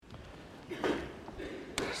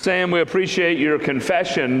Sam, we appreciate your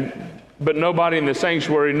confession, but nobody in the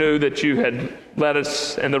sanctuary knew that you had led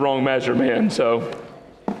us in the wrong measure, man. So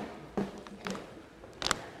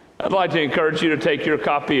I'd like to encourage you to take your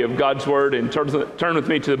copy of God's Word and turn with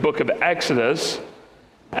me to the book of Exodus.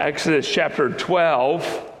 Exodus chapter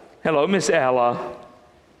 12. Hello, Miss Ella.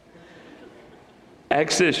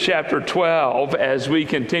 Exodus chapter 12, as we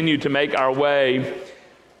continue to make our way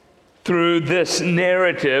through this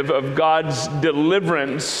narrative of God's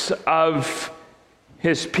deliverance of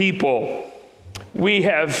His people. We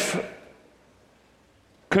have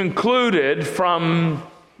concluded from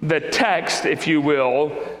the text, if you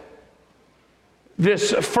will,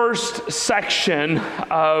 this first section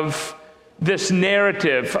of this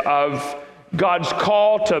narrative of God's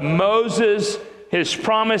call to Moses, His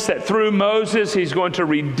promise that through Moses He's going to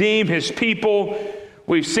redeem His people.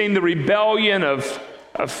 We've seen the rebellion of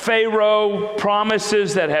Pharaoh,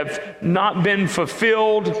 promises that have not been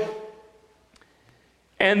fulfilled.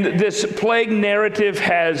 And this plague narrative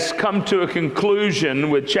has come to a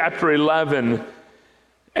conclusion with chapter 11.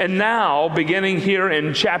 And now, beginning here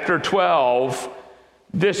in chapter 12,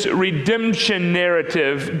 this redemption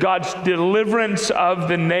narrative, God's deliverance of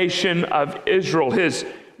the nation of Israel, His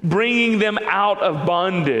bringing them out of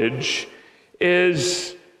bondage,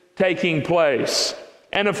 is taking place.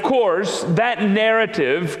 And of course, that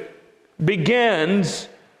narrative begins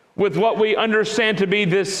with what we understand to be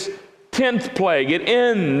this 10th plague. It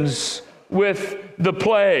ends with the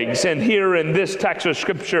plagues. And here in this text of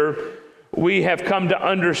Scripture, we have come to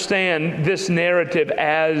understand this narrative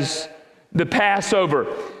as the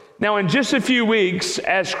Passover. Now, in just a few weeks,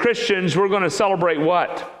 as Christians, we're going to celebrate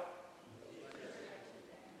what?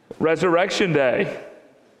 Resurrection Day.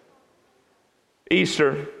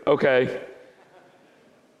 Easter, okay.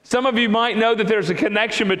 Some of you might know that there's a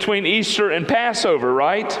connection between Easter and Passover,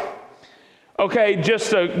 right? Okay,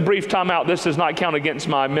 just a brief time out. This does not count against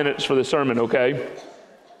my minutes for the sermon, okay?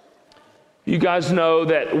 You guys know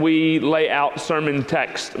that we lay out sermon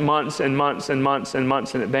text months and months and months and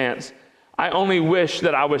months in advance. I only wish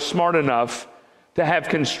that I was smart enough to have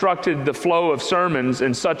constructed the flow of sermons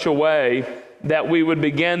in such a way that we would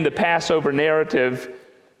begin the Passover narrative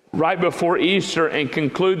right before Easter and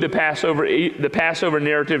conclude the Passover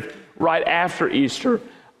narrative right after Easter.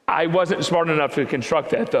 I wasn't smart enough to construct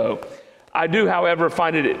that, though. I do, however,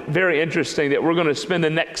 find it very interesting that we're going to spend the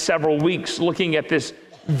next several weeks looking at this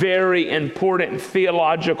very important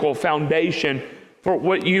theological foundation for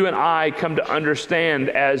what you and I come to understand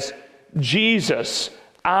as Jesus,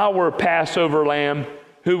 our Passover lamb,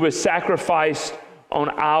 who was sacrificed on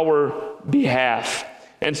our behalf.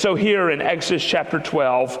 And so here in Exodus chapter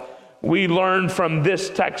 12, we learn from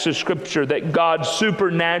this text of Scripture that God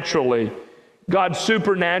supernaturally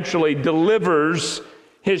delivers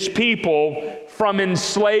His people from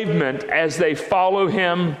enslavement as they follow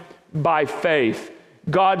Him by faith.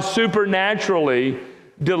 God supernaturally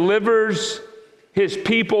delivers His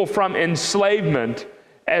people from enslavement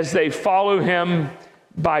as they follow Him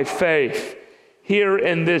by faith. Here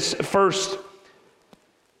in this first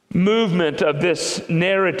movement of this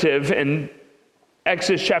narrative in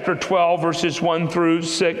Exodus chapter 12, verses 1 through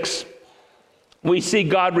 6, we see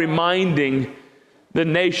God reminding the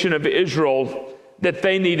nation of Israel that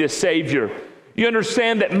they need a Savior. You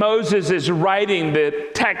understand that Moses is writing the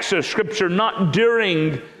text of Scripture not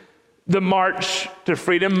during the march to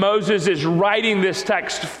freedom. Moses is writing this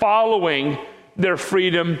text following their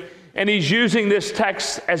freedom, and he's using this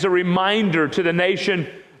text as a reminder to the nation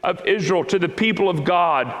of Israel, to the people of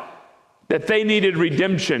God, that they needed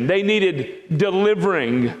redemption. They needed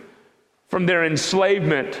delivering from their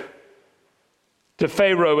enslavement to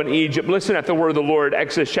Pharaoh in Egypt. Listen at the word of the Lord,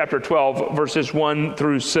 Exodus chapter 12, verses 1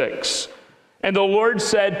 through 6. And the Lord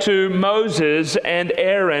said to Moses and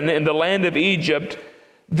Aaron in the land of Egypt,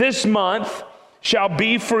 "This month shall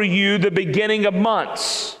be for you the beginning of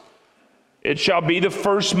months. It shall be the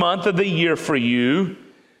first month of the year for you.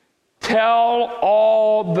 Tell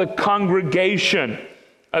all the congregation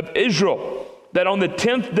of Israel that on the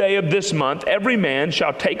 10th day of this month, every man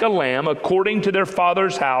shall take a lamb according to their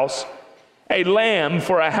father's house, a lamb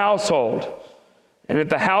for a household. And if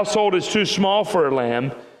the household is too small for a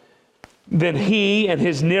lamb, then he and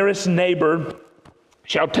his nearest neighbor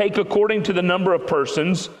shall take according to the number of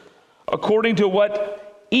persons, according to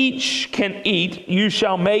what each can eat, you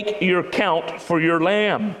shall make your count for your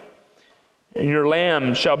lamb. And your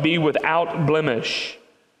lamb shall be without blemish,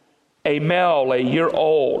 a male, a year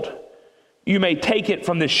old. You may take it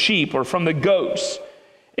from the sheep or from the goats,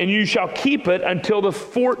 and you shall keep it until the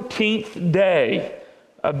 14th day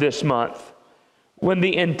of this month, when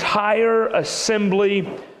the entire assembly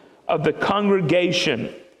of the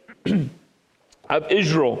congregation of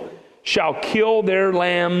Israel shall kill their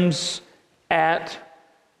lambs at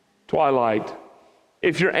twilight.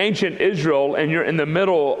 If you're ancient Israel and you're in the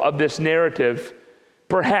middle of this narrative,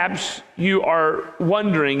 perhaps you are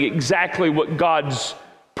wondering exactly what God's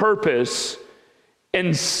purpose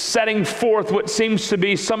in setting forth what seems to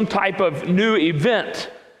be some type of new event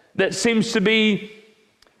that seems to be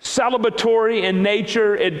celebratory in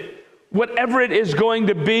nature. Whatever it is going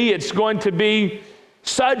to be, it's going to be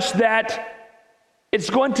such that it's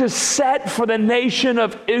going to set for the nation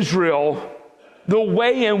of Israel the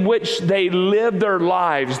way in which they live their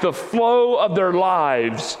lives, the flow of their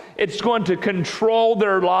lives. It's going to control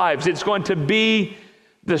their lives. It's going to be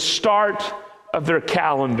the start of their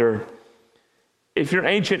calendar. If you're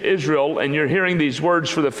ancient Israel and you're hearing these words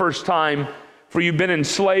for the first time, for you've been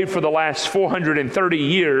enslaved for the last 430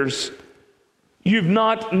 years, you've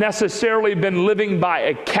not necessarily been living by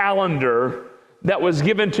a calendar that was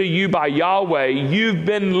given to you by Yahweh. You've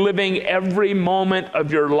been living every moment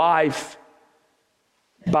of your life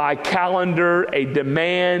by calendar, a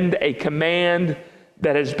demand, a command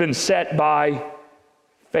that has been set by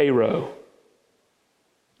Pharaoh.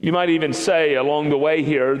 You might even say along the way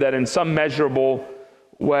here that in some measurable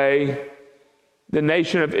way, the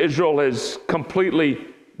nation of Israel is completely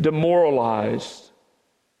demoralized.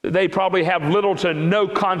 They probably have little to no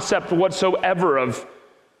concept whatsoever of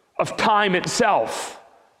time itself.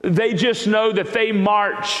 They just know that they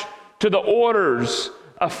march to the orders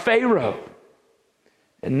of Pharaoh.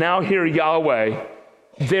 And now here Yahweh,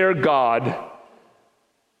 their God,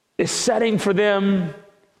 is setting for them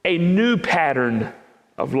a new pattern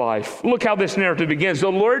of life. Look how this narrative begins.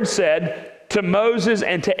 The Lord said to Moses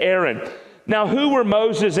and to Aaron. Now, who were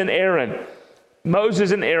Moses and Aaron?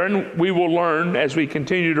 Moses and Aaron, we will learn as we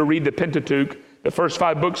continue to read the Pentateuch, the first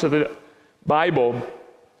 5 books of the Bible.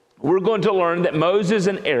 We're going to learn that Moses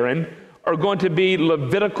and Aaron are going to be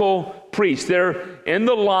Levitical priests. They're in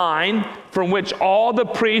the line from which all the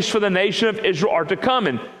priests for the nation of Israel are to come.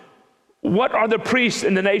 And what are the priests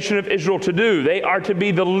in the nation of Israel to do? They are to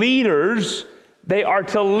be the leaders. They are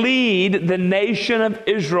to lead the nation of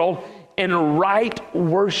Israel in right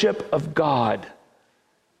worship of God.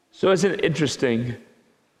 So isn't it interesting?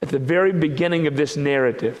 At the very beginning of this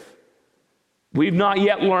narrative, we've not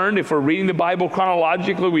yet learned, if we're reading the Bible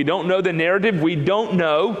chronologically, we don't know the narrative. We don't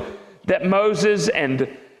know that Moses and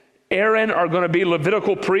Aaron are going to be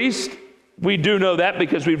Levitical priests. We do know that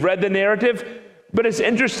because we've read the narrative. But it's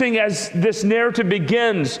interesting as this narrative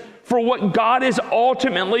begins, for what God is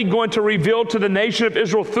ultimately going to reveal to the nation of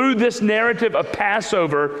Israel through this narrative of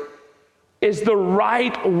Passover is the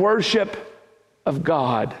right worship of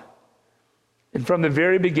God. And from the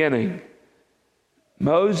very beginning,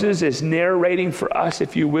 Moses is narrating for us,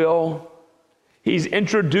 if you will. He's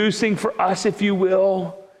introducing for us, if you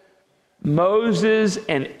will, Moses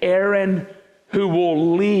and Aaron, who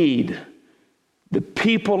will lead the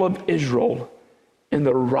people of Israel in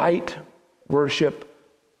the right worship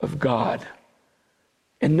of God.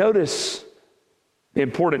 And notice the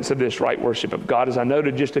importance of this right worship of God. As I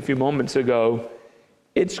noted just a few moments ago,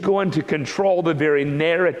 it's going to control the very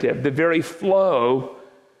narrative, the very flow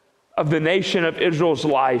of the nation of Israel's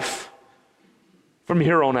life from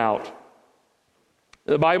here on out.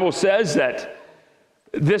 The Bible says that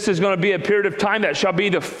this is going to be a period of time that shall be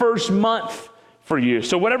the first month for you.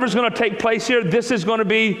 So whatever's going to take place here, this is going to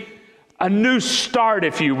be a new start,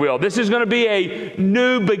 if you will. This is going to be a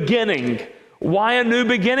new beginning. Why a new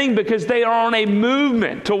beginning? Because they are on a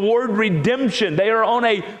movement toward redemption. They are on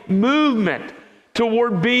a movement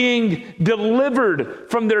toward being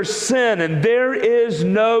delivered from their sin. And there is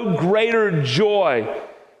no greater joy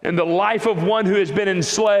in the life of one who has been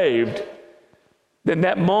enslaved than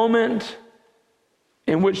that moment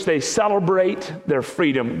in which they celebrate their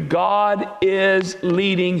freedom. God is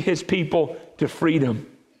leading his people to freedom.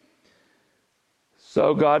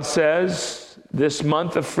 So God says, this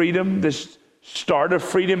month of freedom, this start of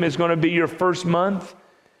freedom is going to be your first month.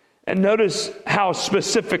 And notice how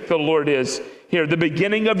specific the Lord is here. The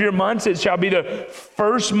beginning of your months, it shall be the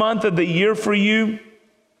first month of the year for you.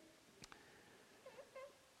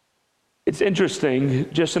 It's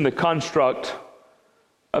interesting, just in the construct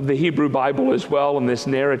of the Hebrew Bible as well, in this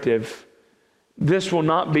narrative, this will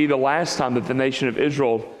not be the last time that the nation of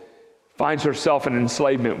Israel finds herself in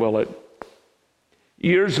enslavement, will it?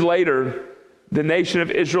 Years later, the nation of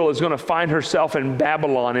Israel is going to find herself in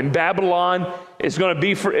Babylon. And Babylon is going to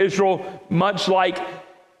be for Israel much like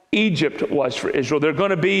Egypt was for Israel. They're going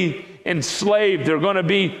to be enslaved. They're going to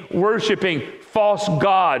be worshiping false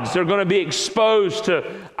gods. They're going to be exposed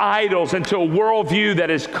to idols and to a worldview that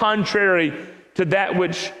is contrary to that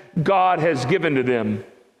which God has given to them.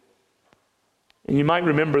 And you might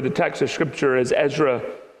remember the text of Scripture as Ezra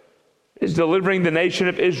is delivering the nation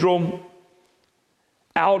of Israel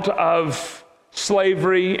out of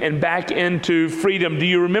slavery and back into freedom. Do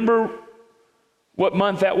you remember what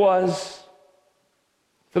month that was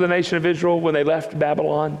for the nation of Israel when they left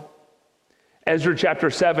Babylon? Ezra chapter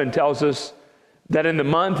 7 tells us that in the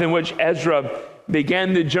month in which Ezra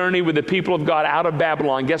began the journey with the people of God out of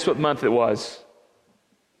Babylon, guess what month it was?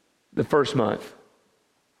 The first month.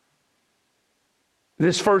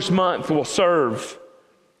 This first month will serve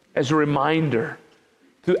as a reminder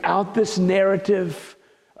throughout this narrative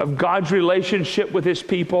of God's relationship with his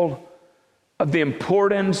people, of the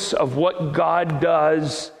importance of what God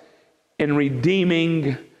does in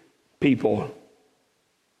redeeming people.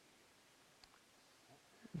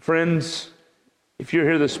 Friends, if you're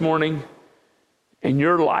here this morning and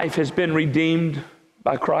your life has been redeemed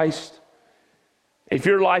by Christ, if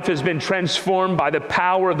your life has been transformed by the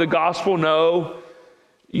power of the gospel, no,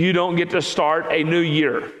 you don't get to start a new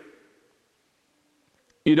year.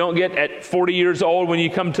 You don't get at 40 years old when you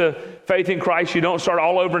come to faith in Christ, you don't start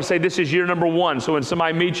all over and say, this is year number 1. So when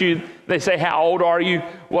somebody meets you, they say, how old are you?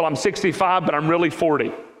 Well, I'm 65, but I'm really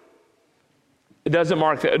 40. It doesn't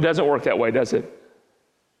work that way, does it?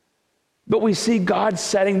 But we see God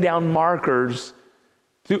setting down markers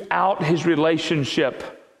throughout his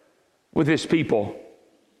relationship with his people.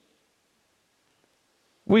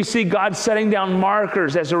 We see God setting down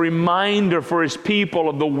markers as a reminder for his people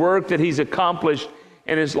of the work that he's accomplished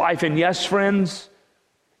in his life. And yes, friends,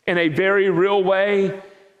 in a very real way,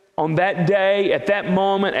 on that day, at that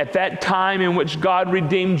moment, at that time in which God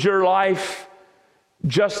redeemed your life,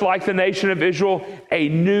 just like the nation of Israel, a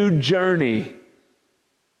new journey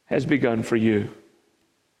has begun for you.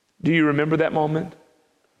 Do you remember that moment?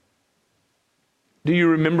 Do you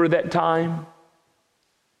remember that time?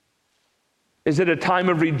 Is it a time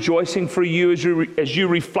of rejoicing for you as you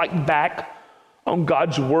reflect back on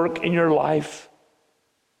God's work in your life?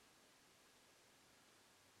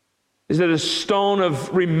 Is it a stone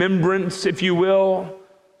of remembrance, if you will?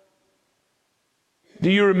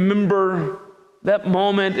 Do you remember that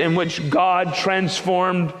moment in which God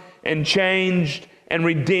transformed and changed and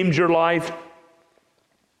redeemed your life?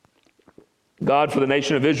 God, for the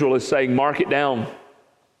nation of Israel, is saying, mark it down.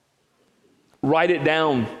 Write it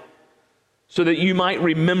down so that you might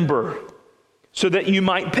remember, so that you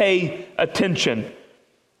might pay attention.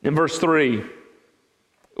 In verse 3,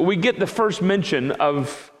 we get the first mention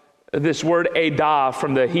of this word Adah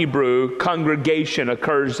from the Hebrew. Congregation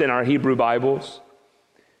occurs in our Hebrew Bibles.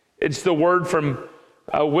 It's the word from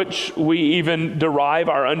which we even derive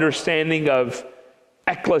our understanding of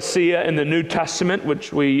ecclesia in the New Testament,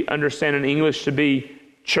 which we understand in English to be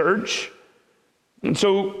church. And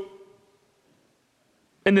so,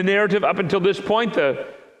 in the narrative up until this point, the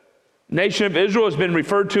nation of Israel has been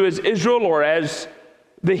referred to as Israel or as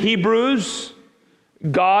the Hebrews.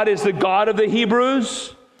 God is the God of the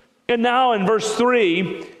Hebrews. And now in verse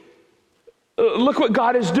 3, look what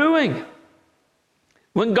God is doing.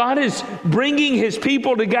 When God is bringing his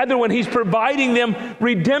people together, when he's providing them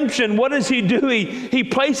redemption, what does he do? He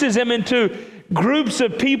places them into groups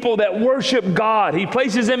of people that worship God. He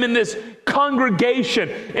places them in this congregation.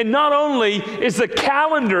 And not only is the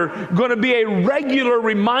calendar going to be a regular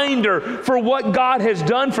reminder for what God has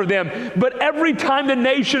done for them, but every time the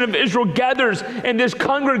nation of Israel gathers in this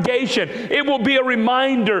congregation, it will be a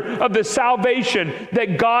reminder of the salvation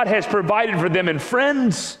that God has provided for them. And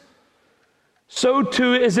friends, so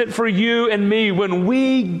too is it for you and me when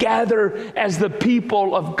we gather as the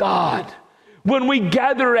people of God, when we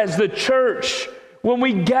gather as the church, when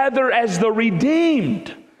we gather as the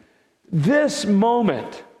redeemed. This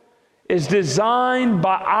moment is designed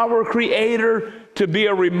by our Creator to be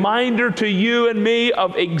a reminder to you and me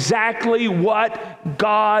of exactly what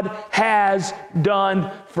God has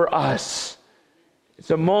done for us.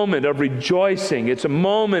 It's a moment of rejoicing. It's a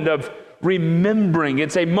moment of remembering.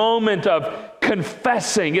 It's a moment of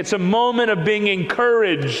confessing. It's a moment of being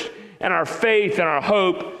encouraged in our faith and our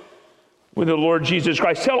hope with the Lord Jesus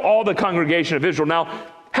Christ. Tell all the congregation of Israel. Now,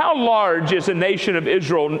 how large is the nation of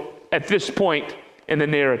Israel at this point in the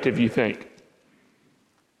narrative, you think?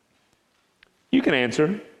 You can answer.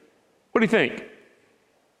 What do you think?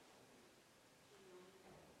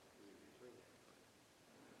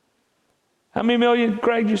 How many million,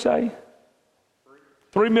 Craig, did you say?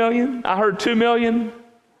 3 million? I heard 2 million.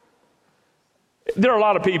 There are a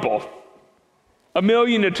lot of people. 1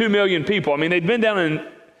 million to 2 million people. I mean, they've been down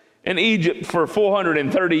in Egypt for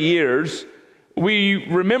 430 years. We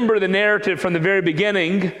remember the narrative from the very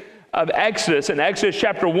beginning of Exodus. In Exodus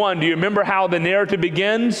chapter 1, do you remember how the narrative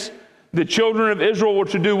begins? The children of Israel were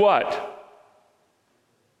to do what?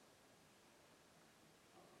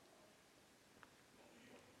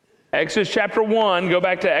 Exodus chapter 1, go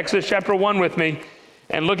back to Exodus chapter 1 with me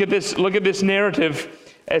and look at this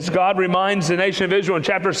narrative as God reminds the nation of Israel in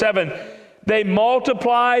chapter 7. They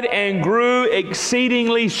multiplied and grew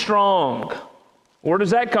exceedingly strong. Where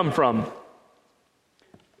does that come from?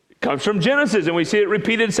 It comes from Genesis, and we see it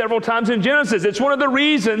repeated several times in Genesis. It's one of the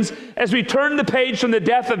reasons, as we turn the page from the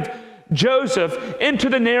death of Joseph into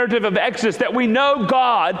the narrative of Exodus, that we know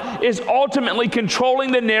God is ultimately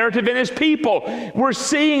controlling the narrative in his people. We're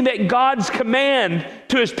seeing that God's command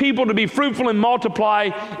to his people to be fruitful and multiply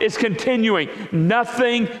is continuing.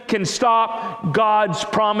 Nothing can stop God's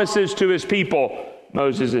promises to his people,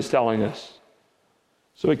 Moses is telling us.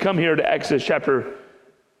 So we come here to Exodus chapter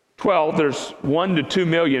 12. There's 1 to 2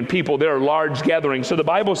 million people. There are large gatherings. So the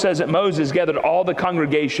Bible says that Moses gathered all the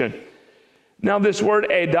congregation. Now this word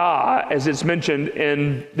edah, as it's mentioned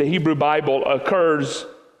in the Hebrew Bible, occurs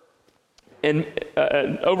in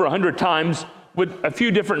over 100 times with a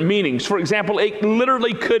few different meanings. For example, it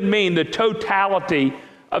literally could mean the totality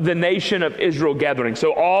of the nation of Israel gathering.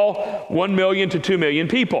 So all 1 million to 2 million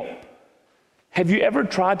people. Have you ever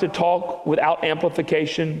tried to talk without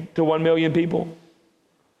amplification to 1 million people?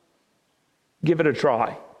 Give it a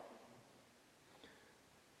try.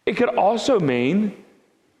 It could also mean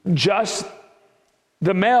just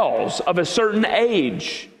the males of a certain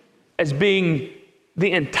age as being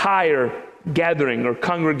the entire gathering or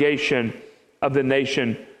congregation of the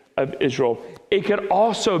nation of Israel. It could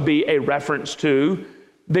also be a reference to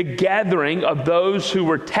the gathering of those who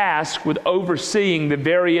were tasked with overseeing the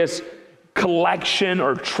various collection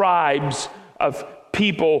or tribes of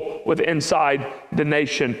people with inside the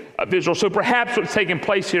nation of Israel. So perhaps what's taking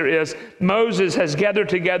place here is Moses has gathered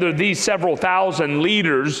together these several thousand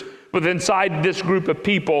leaders with inside this group of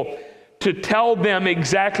people to tell them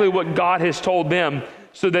exactly what God has told them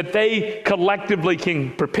so that they collectively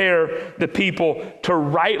can prepare the people to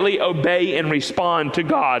rightly obey and respond to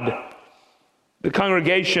God. The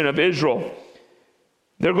congregation of Israel,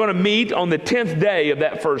 they're going to meet on the 10th day of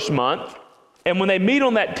that first month. And when they meet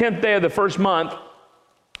on that 10th day of the first month,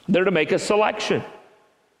 they're to make a selection.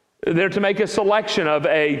 They're to make a selection of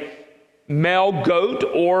a male goat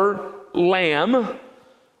or lamb.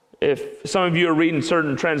 If some of you are reading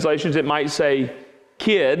certain translations, it might say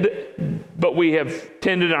kid, but we have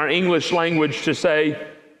tended in our English language to say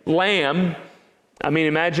lamb. I mean,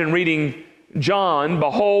 imagine reading John,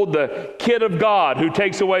 behold the kid of God who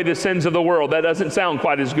takes away the sins of the world. That doesn't sound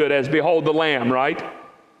quite as good as behold the lamb, right?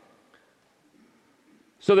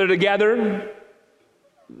 So they're together.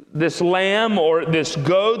 This lamb or this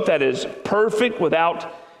goat that is perfect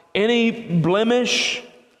without any blemish.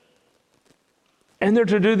 And they're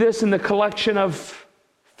to do this in the collection of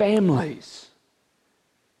families.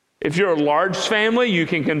 If you're a large family, you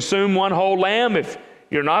can consume one whole lamb. If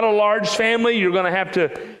you're not a large family, you're going to have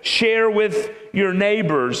to share with your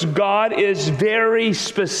neighbors. God is very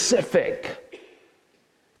specific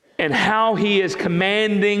in how he is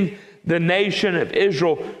commanding the nation of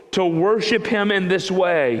Israel to worship him in this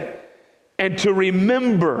way and to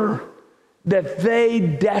remember that they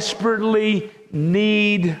desperately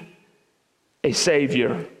need a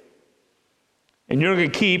Savior. And you're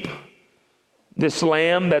going to keep this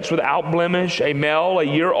lamb that's without blemish, a male, a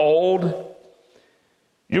year old.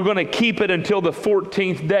 You're going to keep it until the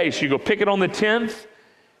 14th day. So you go pick it on the 10th,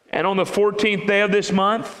 and on the 14th day of this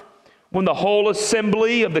month, when the whole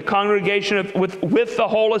assembly of the congregation, with the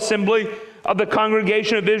whole assembly of the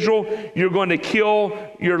congregation of Israel, you're going to kill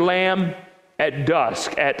your lamb at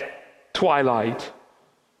dusk, at twilight.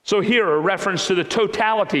 So here, a reference to the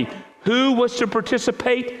totality. Who was to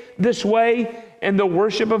participate this way in the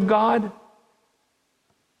worship of God?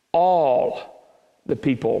 All the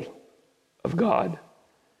people of God.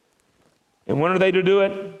 And when are they to do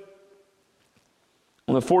it?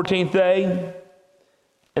 On the 14th day,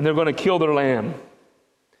 and they're going to kill their lamb.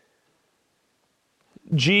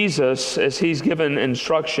 Jesus, as he's given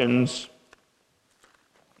instructions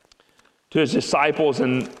to his disciples,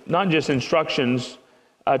 and not just instructions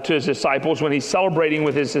to his disciples, when he's celebrating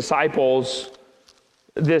with his disciples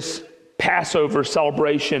this Passover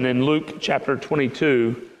celebration in Luke chapter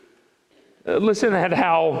 22, listen at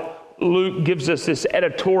how Luke gives us this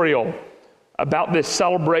editorial about this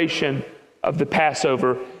celebration of the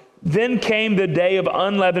Passover. Then came the day of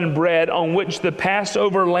unleavened bread on which the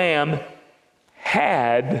Passover lamb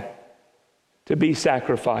had to be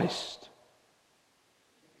sacrificed.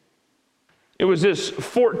 It was this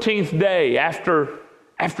 14th day after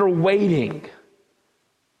waiting.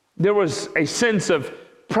 There was a sense of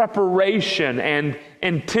preparation and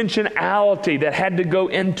intentionality that had to go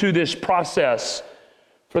into this process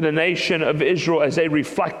for the nation of Israel as they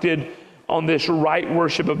reflected on this right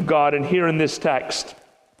worship of God. And here in this text,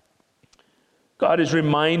 God is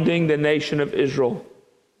reminding the nation of Israel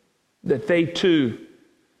that they too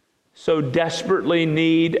so desperately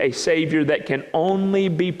need a Savior that can only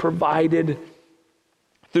be provided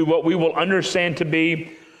through what we will understand to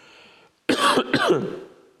be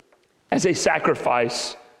as a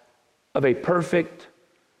sacrifice of a perfect,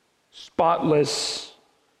 spotless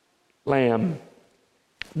lamb.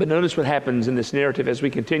 But notice what happens in this narrative as we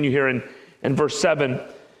continue here in verse 7.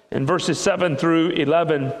 In verses 7 through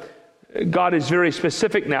 11, God is very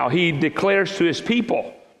specific now. He declares to his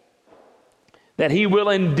people that he will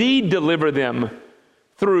indeed deliver them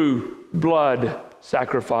through blood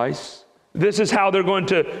sacrifice. This is how they're going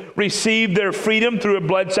to receive their freedom, through a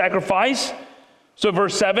blood sacrifice. So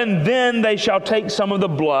verse 7, then they shall take some of the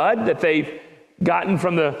blood that they've gotten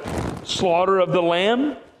from the slaughter of the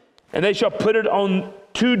lamb, and they shall put it on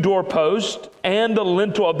 2 doorposts and the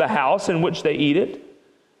lintel of the house in which they eat it.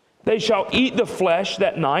 They shall eat the flesh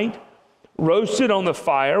that night, roasted on the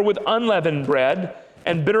fire with unleavened bread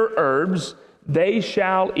and bitter herbs. They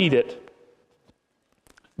shall eat it.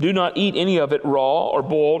 Do not eat any of it raw or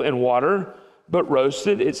boiled in water, but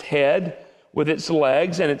roasted, its head with its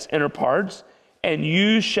legs and its inner parts. And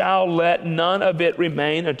you shall let none of it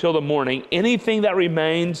remain until the morning. Anything that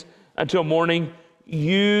remains until morning,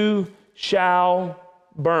 you shall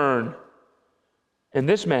burn. In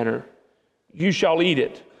this manner, you shall eat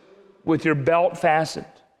it with your belt fastened,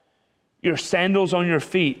 your sandals on your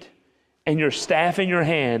feet, and your staff in your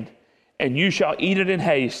hand, and you shall eat it in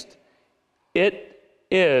haste. It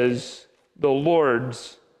is the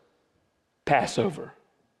Lord's Passover.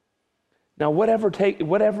 Now, whatever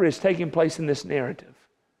is taking place in this narrative,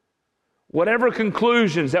 whatever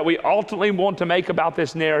conclusions that we ultimately want to make about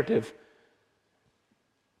this narrative,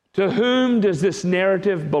 to whom does this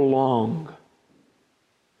narrative belong?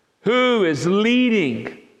 Who is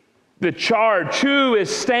leading the charge? Who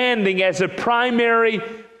is standing as a primary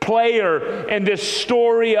player in this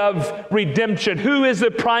story of redemption? Who is the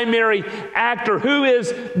primary actor? Who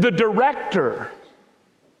is the director?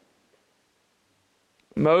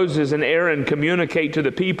 Moses and Aaron communicate to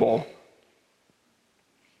the people.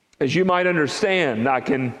 As you might understand, I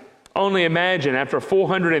can only imagine after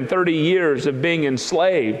 430 years of being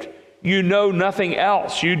enslaved, you know nothing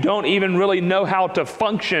else. You don't even really know how to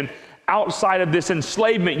function outside of this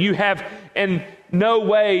enslavement. You have in no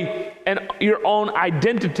way your own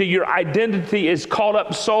identity. Your identity is caught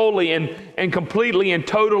up solely and completely and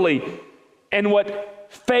totally in what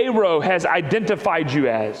Pharaoh has identified you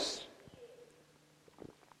as.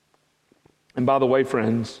 And by the way,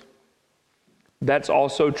 friends, that's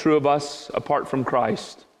also true of us apart from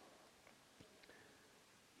Christ.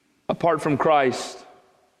 Apart from Christ,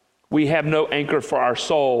 we have no anchor for our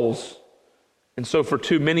souls. And so for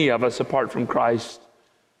too many of us apart from Christ,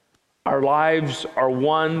 our lives are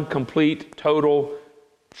one complete, total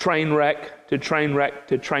train wreck to train wreck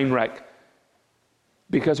to train wreck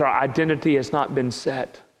because our identity has not been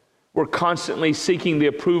set. We're constantly seeking the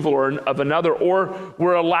approval of another, or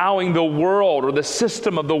we're allowing the world or the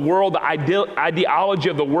system of the world, the ideology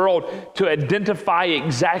of the world to identify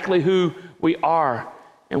exactly who we are,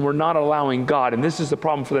 and we're not allowing God. And this is the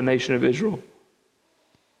problem for the nation of Israel.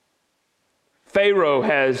 Pharaoh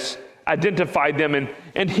has identified them,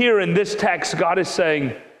 and here in this text, God is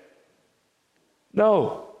saying,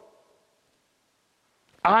 no,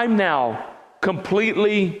 I'm now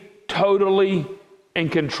completely, totally in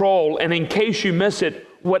control. And in case you miss it,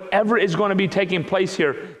 whatever is going to be taking place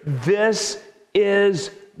here, this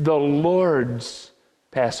is the Lord's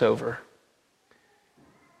Passover.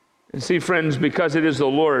 And see, friends, because it is the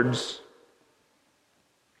Lord's,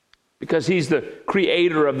 because He's the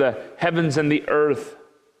creator of the heavens and the earth,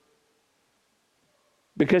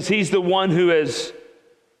 because He's the one who has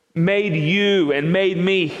made you and made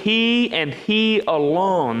me, He and He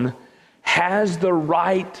alone has the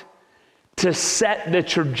right to set the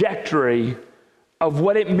trajectory of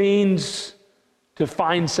what it means to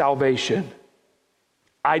find salvation.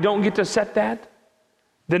 I don't get to set that.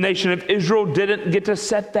 The nation of Israel didn't get to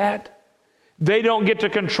set that. They don't get to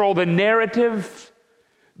control the narrative.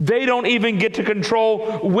 They don't even get to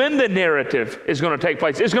control when the narrative is going to take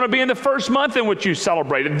place. It's going to be in the first month in which you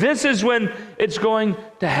celebrate it. This is when it's going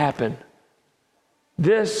to happen.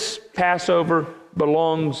 This Passover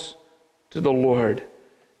belongs to the Lord.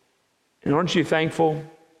 And aren't you thankful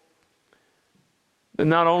that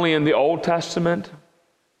not only in the Old Testament,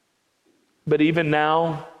 but even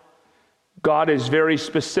now, God is very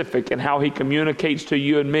specific in how He communicates to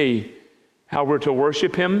you and me how we're to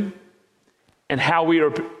worship Him and how we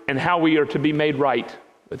are to be made right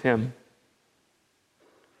with Him.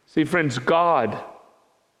 See, friends, God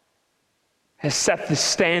has set the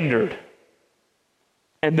standard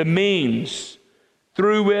and the means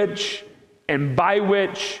through which and by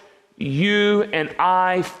which you and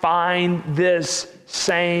I find this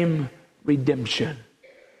same redemption.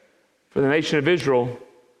 For the nation of Israel,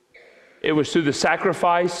 it was through the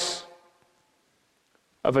sacrifice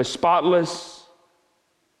of a spotless,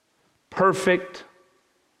 perfect,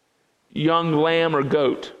 young lamb or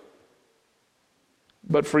goat.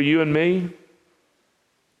 But for you and me,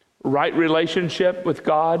 right relationship with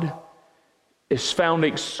God is found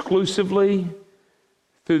exclusively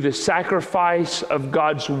through the sacrifice of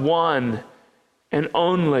God's one and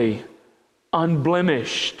only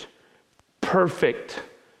unblemished, perfect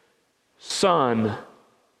Son,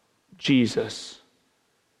 Jesus.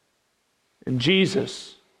 And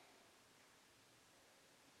Jesus,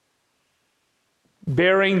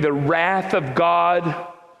 bearing the wrath of God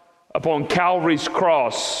upon Calvary's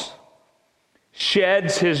cross,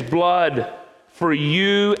 sheds his blood for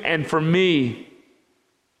you and for me.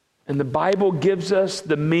 And the Bible gives us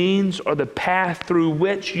the means or the path through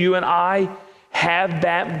which you and I have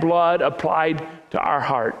that blood applied to our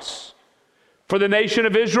hearts. For the nation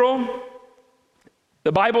of Israel,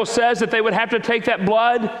 the Bible says that they would have to take that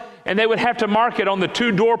blood and they would have to mark it on the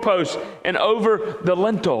 2 doorposts and over the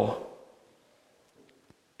lintel.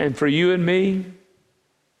 And for you and me,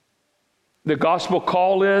 the gospel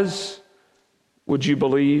call is, would you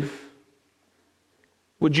believe?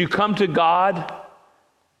 Would you come to God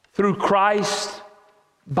through Christ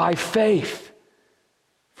by faith?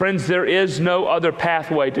 Friends, there is no other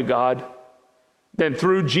pathway to God than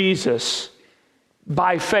through Jesus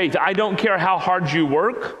by faith. I don't care how hard you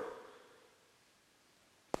work.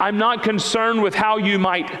 I'm not concerned with how you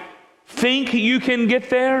might think you can get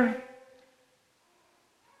there.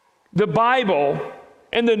 The Bible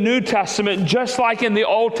in the New Testament, just like in the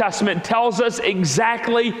Old Testament, tells us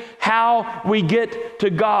exactly how we get to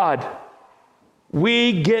God.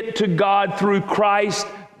 We get to God through Christ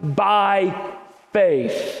by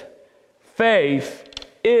faith. Faith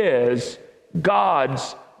is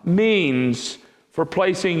God's means for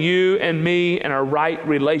placing you and me in a right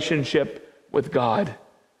relationship with God.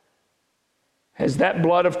 Has that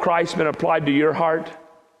blood of Christ been applied to your heart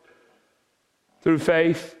through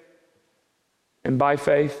faith and by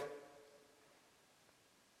faith?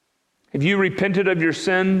 Have you repented of your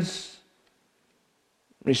sins,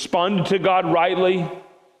 responded to God rightly,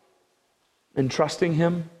 and trusting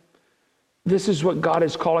Him? This is what God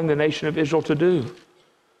is calling the nation of Israel to do.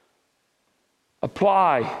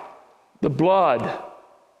 Apply the blood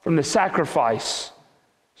from the sacrifice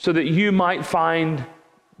so that you might find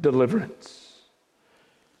deliverance.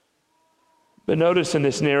 But notice in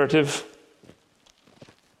this narrative,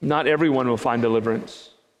 not everyone will find deliverance.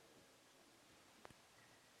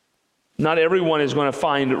 Not everyone is going to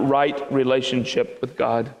find right relationship with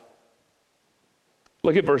God.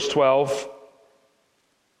 Look at verse 12.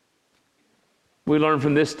 We learn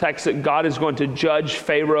from this text that God is going to judge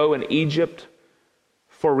Pharaoh and Egypt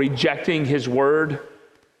for rejecting His word.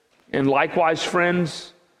 And likewise,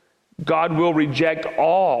 friends, God will reject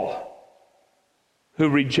all who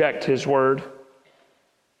reject His word.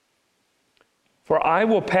 For I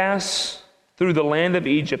will pass through the land of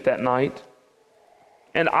Egypt that night,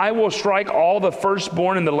 and I will strike all the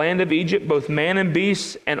firstborn in the land of Egypt, both man and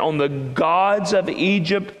beast, and on the gods of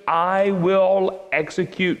Egypt I will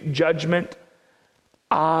execute judgment.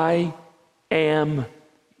 I am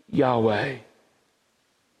Yahweh.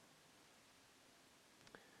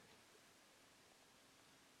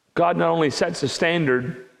 God not only sets a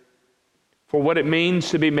standard for what it means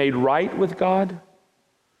to be made right with God,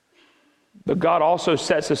 but God also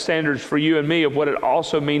sets the standards for you and me of what it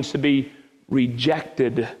also means to be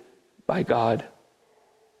rejected by God.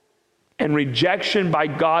 And rejection by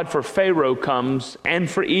God for Pharaoh comes, and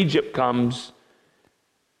for Egypt comes,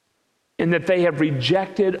 in that they have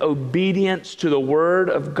rejected obedience to the word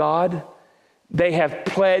of God. They have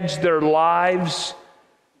pledged their lives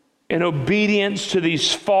in obedience to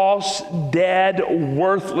these false, dead,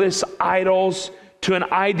 worthless idols, to an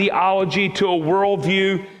ideology, to a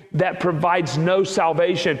worldview that provides no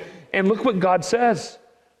salvation. And look what God says.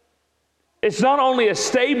 It's not only a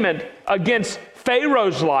statement against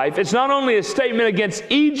Pharaoh's life, it's not only a statement against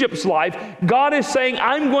Egypt's life. God is saying,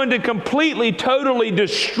 I'm going to completely, totally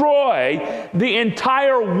destroy the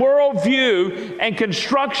entire worldview and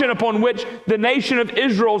construction upon which the nation of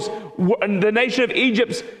Egypt's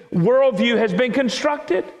worldview has been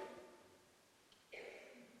constructed.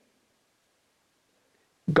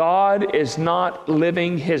 God is not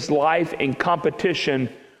living His life in competition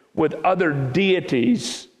with other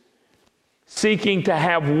deities, seeking to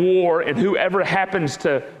have war, and whoever happens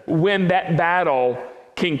to win that battle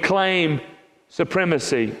can claim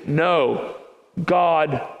supremacy. No,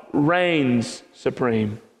 God reigns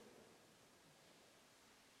supreme.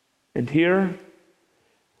 And here,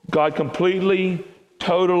 God completely,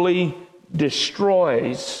 totally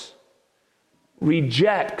destroys,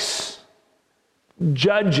 rejects,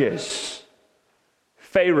 judges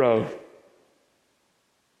Pharaoh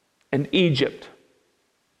and Egypt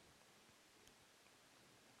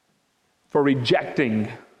for rejecting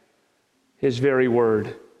his very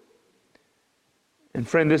word. And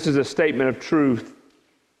friend, this is a statement of truth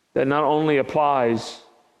that not only applies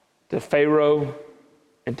to Pharaoh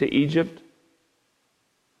and to Egypt,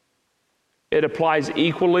 it applies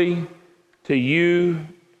equally to you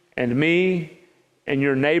and me and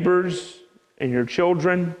your neighbors and your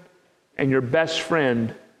children and your best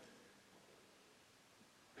friend,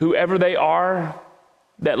 whoever they are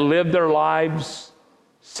that live their lives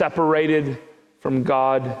separated from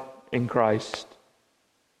God in Christ.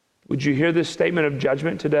 Would you hear this statement of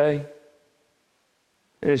judgment today?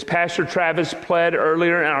 And as Pastor Travis pled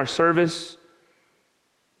earlier in our service,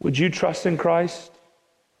 would you trust in Christ?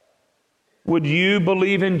 Would you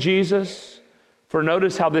believe in Jesus? For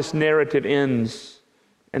notice how this narrative ends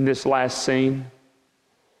in this last scene.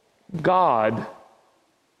 God,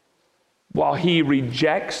 while he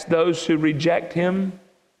rejects those who reject him,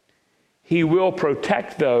 he will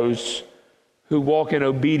protect those who walk in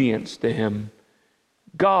obedience to him.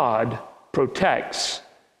 God protects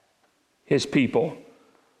his people.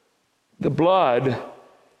 The blood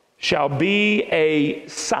shall be a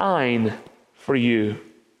sign for you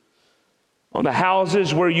on the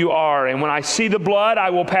houses where you are. And when I see the blood,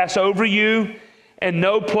 I will pass over you, and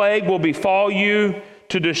no plague will befall you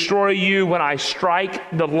to destroy you when I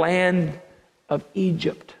strike the land of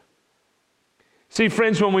Egypt. See,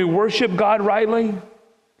 friends, when we worship God rightly,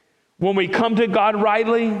 when we come to God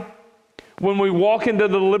rightly, when we walk into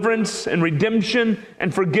the deliverance and redemption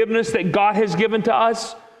and forgiveness that God has given to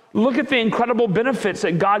us, look at the incredible benefits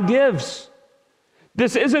that God gives.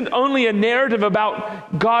 This isn't only a narrative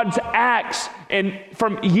about God's acts and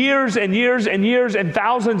from years and years and years and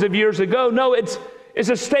thousands of years ago. No, it's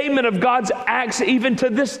a statement of God's acts even to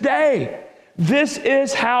this day. This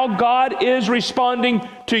is how God is responding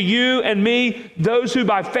to you and me, those who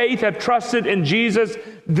by faith have trusted in Jesus.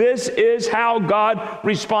 This is how God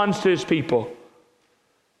responds to his people.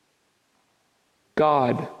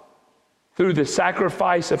 God, through the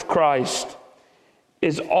sacrifice of Christ,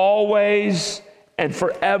 is always and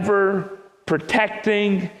forever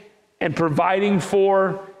protecting and providing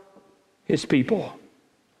for his people.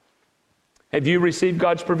 Have you received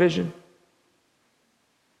God's provision?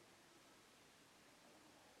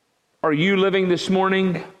 Are you living this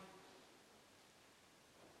morning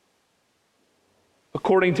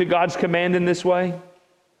according to God's command in this way?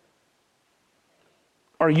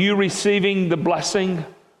 Are you receiving the blessing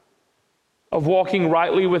of walking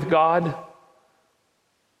rightly with God?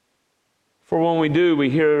 For when we do, we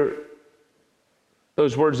hear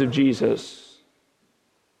those words of Jesus.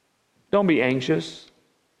 Don't be anxious.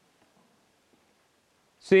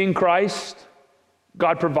 Seeing Christ,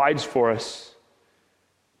 God provides for us.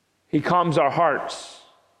 He calms our hearts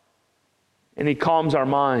and he calms our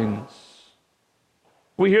minds.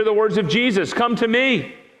 We hear the words of Jesus, come to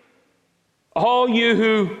me, all you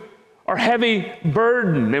who are heavy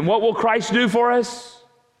burdened. And what will Christ do for us?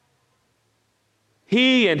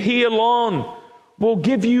 He and he alone will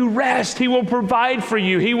give you rest. He will provide for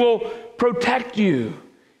you. He will protect you.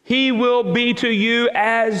 He will be to you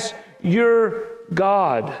as your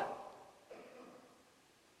God.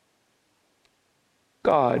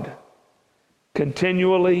 God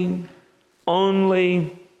continually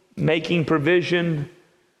only making provision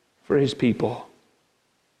for his people.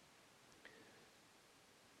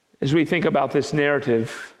 As we think about this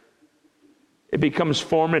narrative, it becomes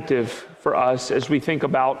formative for us as we think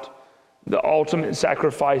about the ultimate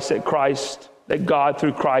sacrifice that God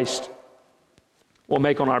through Christ will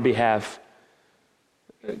make on our behalf.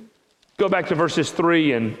 Go back to verses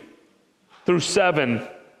 3 through 7,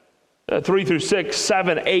 3 through 6,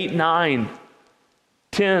 7, 8, 9,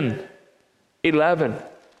 10, 11.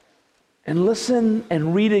 And listen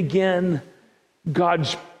and read again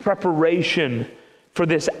God's preparation for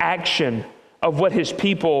this action of what his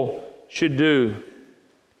people should do.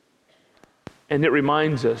 And it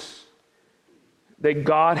reminds us that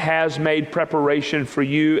God has made preparation for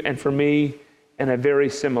you and for me in a very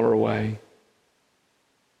similar way.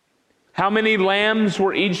 How many lambs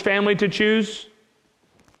were each family to choose?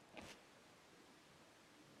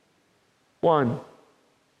 1.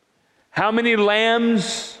 How many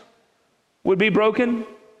lambs would be broken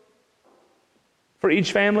for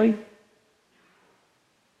each family?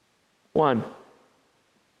 One.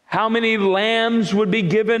 How many lambs would be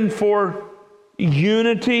given for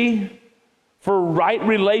unity, for right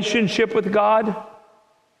relationship with God?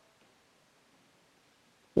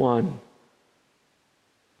 One.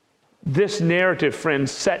 This narrative,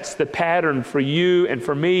 friends, sets the pattern for you and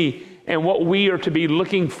for me and what we are to be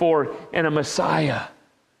looking for in a Messiah.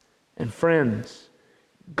 And friends,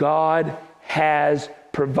 God has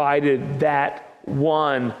provided that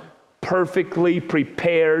one perfectly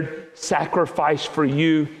prepared sacrifice for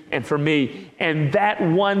you and for me. And that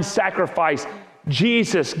one sacrifice,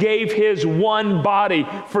 Jesus gave his one body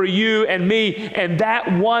for you and me, and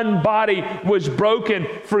that one body was broken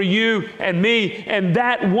for you and me, and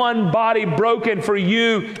that one body broken for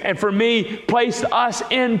you and for me placed us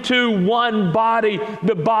into one body,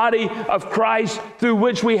 the body of Christ, through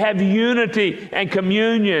which we have unity and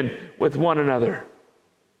communion with one another.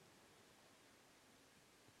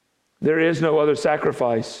 There is no other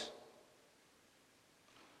sacrifice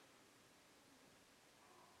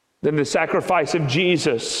than the sacrifice of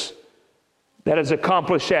Jesus that has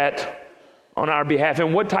accomplished that on our behalf.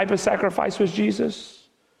 And what type of sacrifice was Jesus?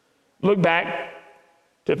 Look back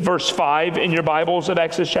to verse 5 in your Bibles of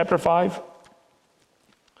Exodus chapter 5.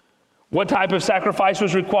 What type of sacrifice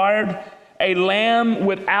was required? A lamb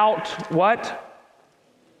without what?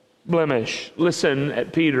 Blemish. Listen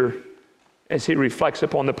at Peter as he reflects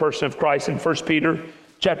upon the person of Christ in 1 Peter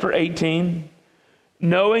chapter 18.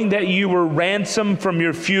 Knowing that you were ransomed from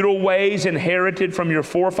your futile ways inherited from your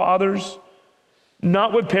forefathers,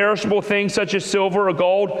 not with perishable things such as silver or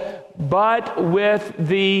gold, but with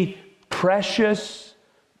the precious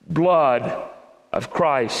blood of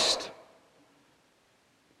Christ,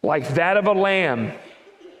 like that of a lamb,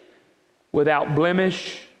 without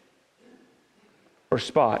blemish or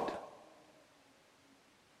spot.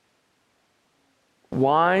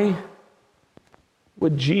 Why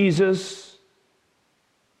would Jesus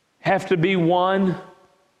have to be one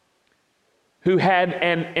who had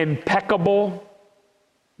an impeccable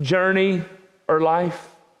journey or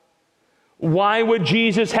life? Why would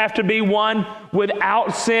Jesus have to be one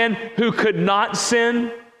without sin, who could not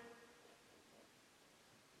sin?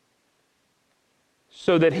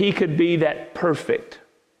 So that he could be that perfect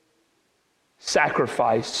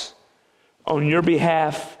sacrifice on your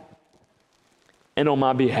behalf and on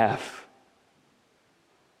my behalf.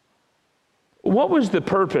 What was the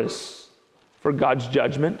purpose for God's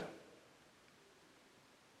judgment? Do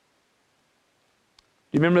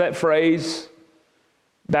you remember that phrase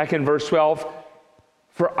back in verse 12?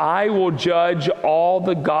 For I will judge all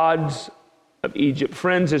the gods of Egypt.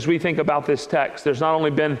 Friends, as we think about this text, there's not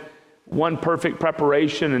only been one perfect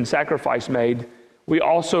preparation and sacrifice made, we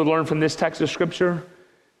also learn from this text of Scripture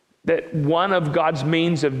that one of God's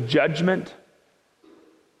means of judgment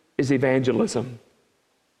is evangelism.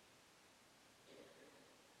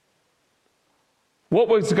 What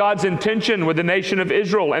was God's intention with the nation of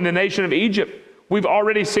Israel and the nation of Egypt? We've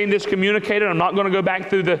already seen this communicated. I'm not going to go back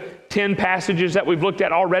through the 10 passages that we've looked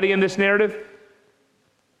at already in this narrative.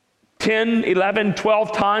 10, 11,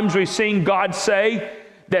 12 times we've seen God say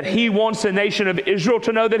that he wants the nation of Israel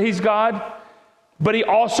to know that he's God, but he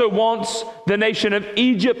also wants the nation of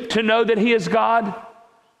Egypt to know that he is God.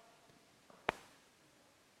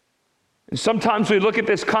 And sometimes we look at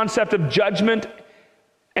this concept of judgment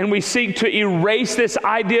and we seek to erase this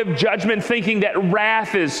idea of judgment, thinking that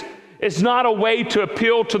wrath is not a way to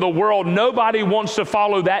appeal to the world. Nobody wants to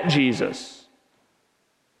follow that Jesus.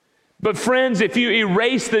 But friends, if you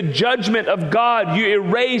erase the judgment of God, you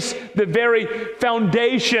erase the very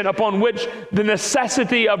foundation upon which the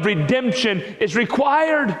necessity of redemption is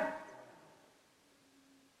required.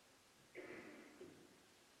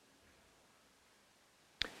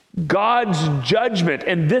 God's judgment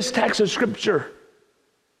in this text of Scripture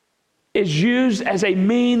is used as a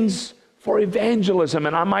means for evangelism.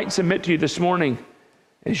 And I might submit to you this morning,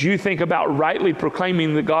 as you think about rightly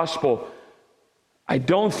proclaiming the gospel, I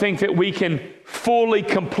don't think that we can fully,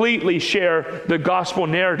 completely share the gospel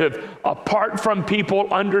narrative apart from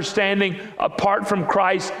people understanding, apart from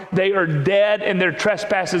Christ, they are dead in their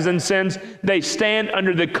trespasses and sins. They stand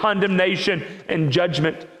under the condemnation and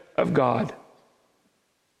judgment of God.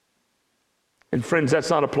 And friends, that's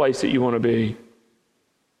not a place that you want to be.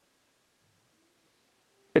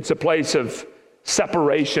 It's a place of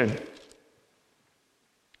separation.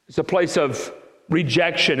 It's a place of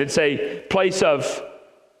rejection. It's a place of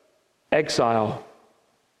exile.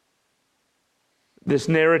 This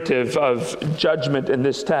narrative of judgment in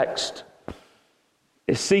this text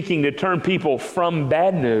is seeking to turn people from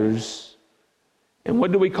bad news And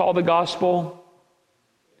what do we call the gospel?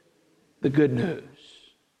 The good news.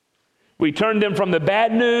 We turned them from the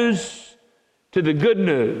bad news to the good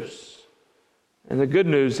news. And the good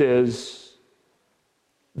news is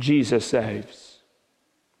Jesus saves.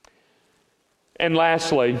 And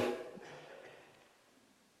lastly,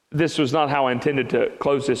 this was not how I intended to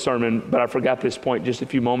close this sermon, but I forgot this point just a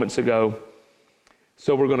few moments ago.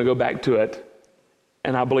 So we're going to go back to it.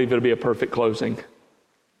 And I believe it'll be a perfect closing.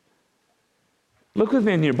 Look with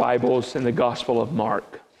me in your Bibles in the Gospel of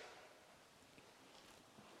Mark.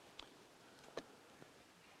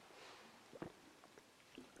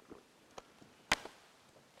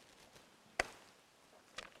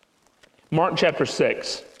 Mark chapter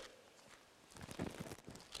 6.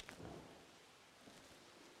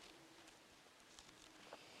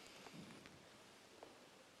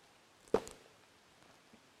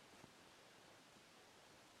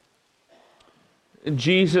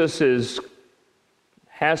 Jesus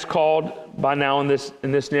has called by now in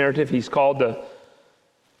this narrative, he's called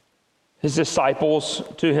his disciples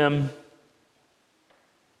to him.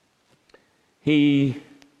 He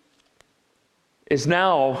is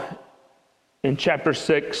now in chapter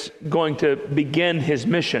 6 going to begin his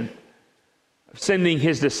mission of sending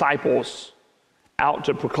his disciples out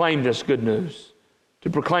to proclaim this good news,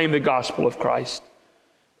 to proclaim the gospel of Christ.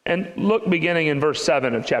 And look beginning in verse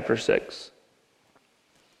 7 of chapter 6.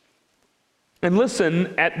 And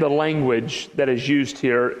listen at the language that is used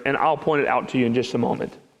here, and I'll point it out to you in just a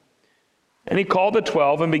moment. And he called the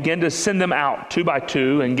 12 and began to send them out 2 by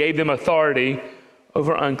 2 and gave them authority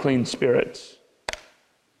over unclean spirits.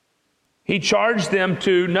 He charged them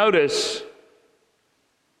to, notice,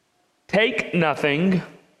 take nothing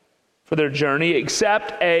for their journey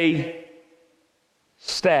except a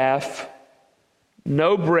staff,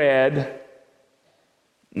 no bread,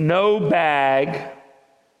 no bag,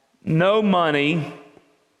 no money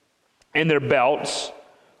in their belts,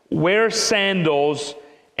 wear sandals,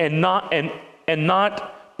 and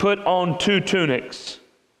not put on 2 tunics.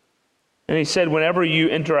 And he said, whenever you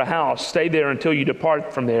enter a house, stay there until you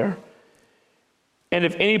depart from there. And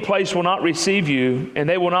if any place will not receive you, and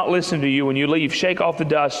they will not listen to you when you leave, shake off the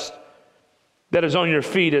dust that is on your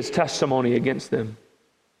feet as testimony against them.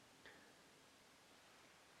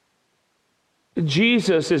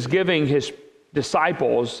 Jesus is giving his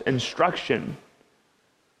disciples instruction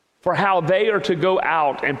for how they are to go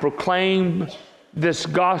out and proclaim this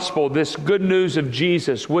gospel, this good news of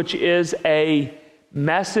Jesus, which is a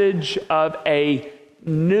message of a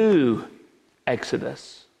new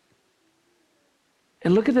Exodus.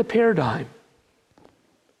 And look at the paradigm.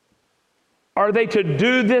 Are they to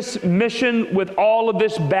do this mission with all of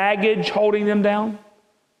this baggage holding them down?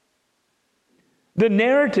 The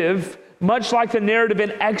narrative, much like the narrative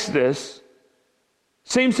in Exodus,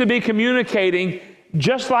 seems to be communicating,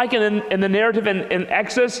 just like in the narrative in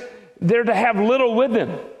Exodus, they're to have little with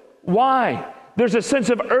them. Why? There's a sense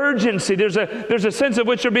of urgency. There's a sense of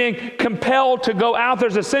which they're being compelled to go out.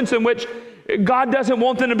 There's a sense in which God doesn't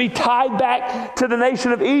want them to be tied back to the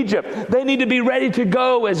nation of Egypt. They need to be ready to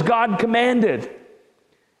go as God commanded.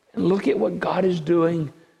 And look at what God is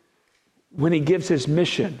doing when he gives his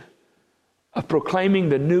mission of proclaiming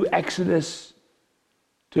the new Exodus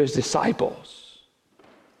to his disciples.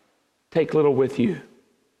 Take little with you.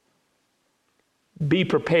 Be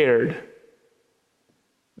prepared.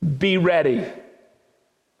 Be ready.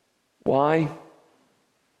 Why?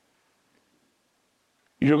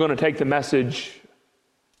 You're going to take the message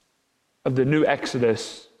of the new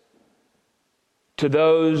Exodus to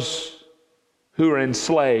those who are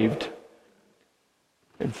enslaved.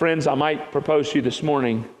 And friends, I might propose to you this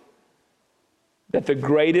morning that the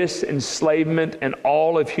greatest enslavement in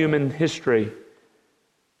all of human history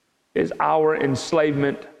is our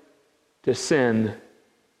enslavement to sin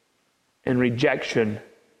and rejection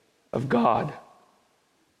of God.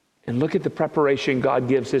 And look at the preparation God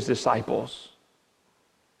gives his disciples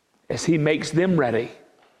as he makes them ready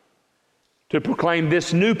to proclaim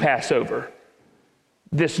this new Passover,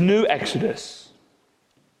 this new Exodus,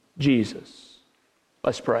 Jesus.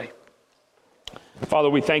 Let's pray. Father,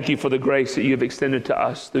 we thank you for the grace that you have extended to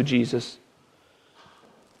us through Jesus.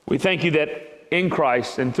 We thank you that in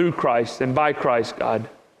Christ and through Christ and by Christ, God,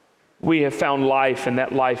 we have found life, and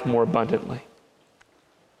that life more abundantly.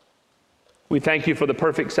 We thank you for the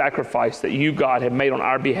perfect sacrifice that you, God, have made on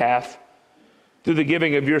our behalf through the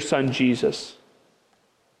giving of your Son, Jesus.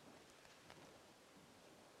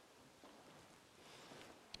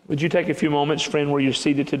 Would you take a few moments, friend, where you're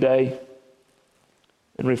seated today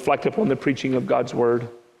and reflect upon the preaching of God's word?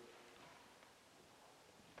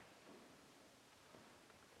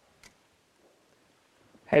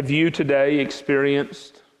 Have you today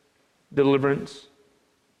experienced deliverance?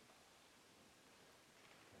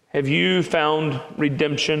 Have you found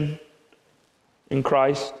redemption in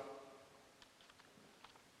Christ?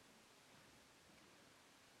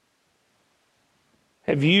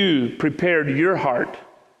 Have you prepared your heart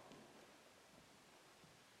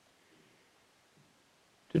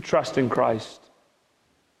to trust in Christ,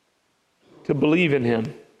 to believe in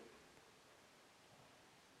Him?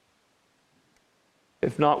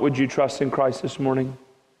 If not, would you trust in Christ this morning?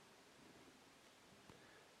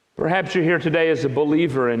 Perhaps you're here today as a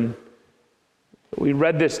believer, and we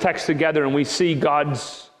read this text together and we see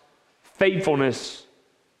God's faithfulness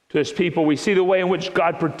to His people. We see the way in which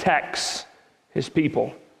God protects His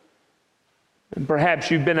people. And perhaps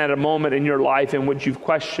you've been at a moment in your life in which you've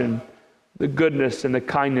questioned the goodness and the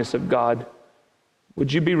kindness of God.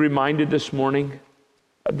 Would you be reminded this morning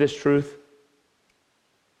of this truth?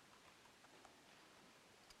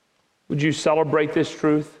 Would you celebrate this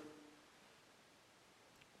truth?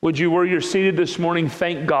 Would you, where you're seated this morning,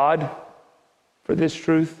 thank God for this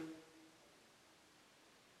truth?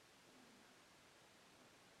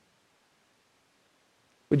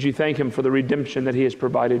 Would you thank Him for the redemption that He has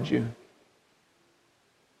provided you?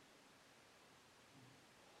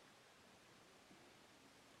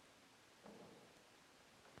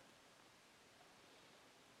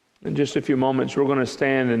 In just a few moments, we're going to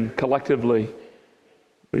stand and collectively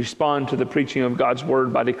respond to the preaching of God's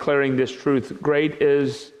Word by declaring this truth: great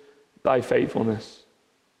is thy faithfulness.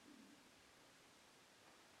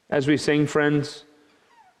 As we sing, friends,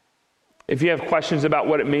 if you have questions about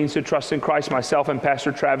what it means to trust in Christ, myself and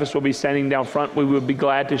Pastor Travis will be standing down front. We would be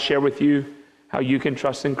glad to share with you how you can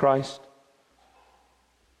trust in Christ.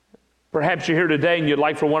 Perhaps you're here today and you'd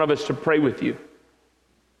like for one of us to pray with you.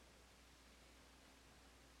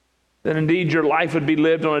 That indeed your life would be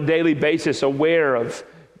lived on a daily basis, aware of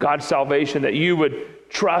God's salvation, that you would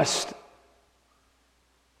trust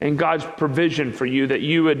in God's provision for you, that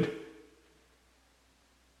your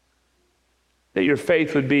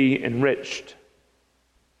faith would be enriched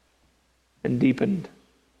and deepened.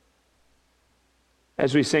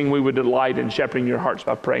 As we sing, we would delight in shepherding your hearts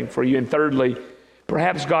by praying for you. And thirdly,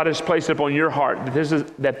 perhaps God has placed upon your heart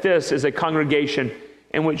that this is a congregation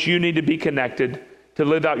in which you need to be connected to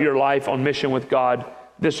live out your life on mission with God.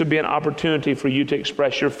 This would be an opportunity for you to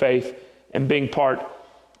express your faith and being part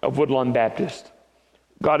of Woodlawn Baptist.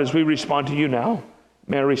 God, as we respond to you now,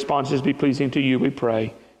 may our responses be pleasing to you, we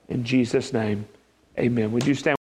pray. In Jesus' name, amen. Would you stand?